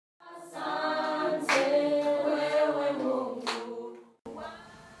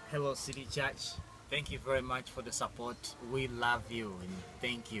Hello City Church. Thank you very much for the support. We love you and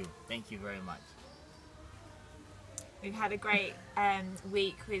thank you. Thank you very much. We've had a great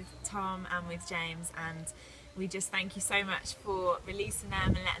week with Tom and with James, and we just thank you so much for releasing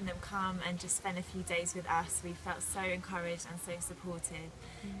them and letting them come and just spend a few days with us. We felt so encouraged and so supported,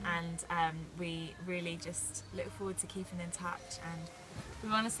 and we really just look forward to keeping in touch. And we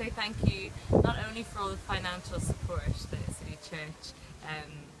want to say thank you not only for all the financial support that City Church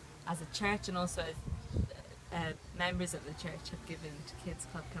as a church and also as members of the church have given to Kids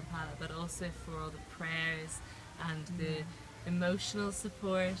Club Kampala, but also for all the prayers and the emotional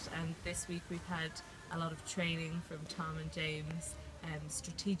support. And this week we've had a lot of training from Tom and James,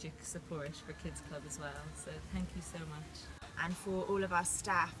 strategic support for Kids Club as well. So thank you so much. And for all of our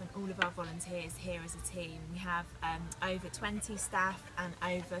staff and all of our volunteers here as a team. We have over 20 staff and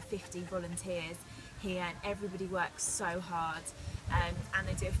over 50 volunteers here, and everybody works so hard, and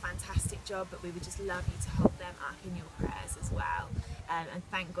they do a fantastic job, but we would just love you to hold them up in your prayers as well, and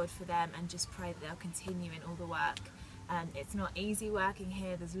thank God for them, and just pray that they'll continue in all the work. It's not easy working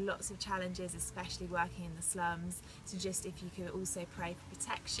here, there's lots of challenges, especially working in the slums, so just if you could also pray for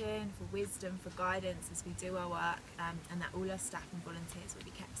protection, for wisdom, for guidance as we do our work, and that all our staff and volunteers will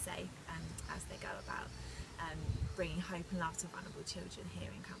be kept safe as they go about bringing hope and love to vulnerable children here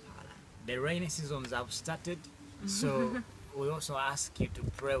in Kampala. The rainy seasons have started, so we also ask you to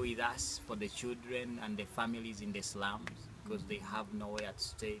pray with us for the children and the families in the slums, because they have nowhere to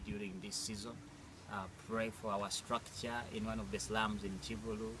stay during this season. Pray for our structure in one of the slums in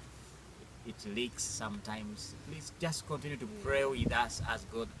Chivolo. It leaks sometimes. Please just continue to pray with us as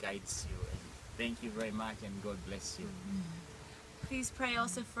God guides you. And thank you very much, and God bless you. Please pray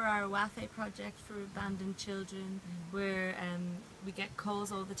also for our Wafe project for abandoned children, where we get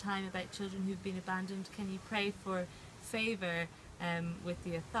calls all the time about children who've been abandoned. Can you pray for favour with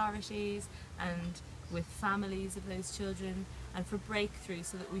the authorities and with families of those children, and for breakthrough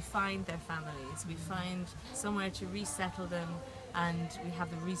so that we find their families, we find somewhere to resettle them, and we have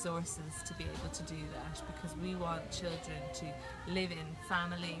the resources to be able to do that, because we want children to live in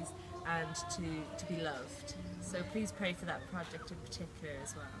families and to be loved. So please pray for that project in particular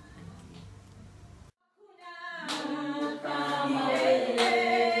as well. Thank you.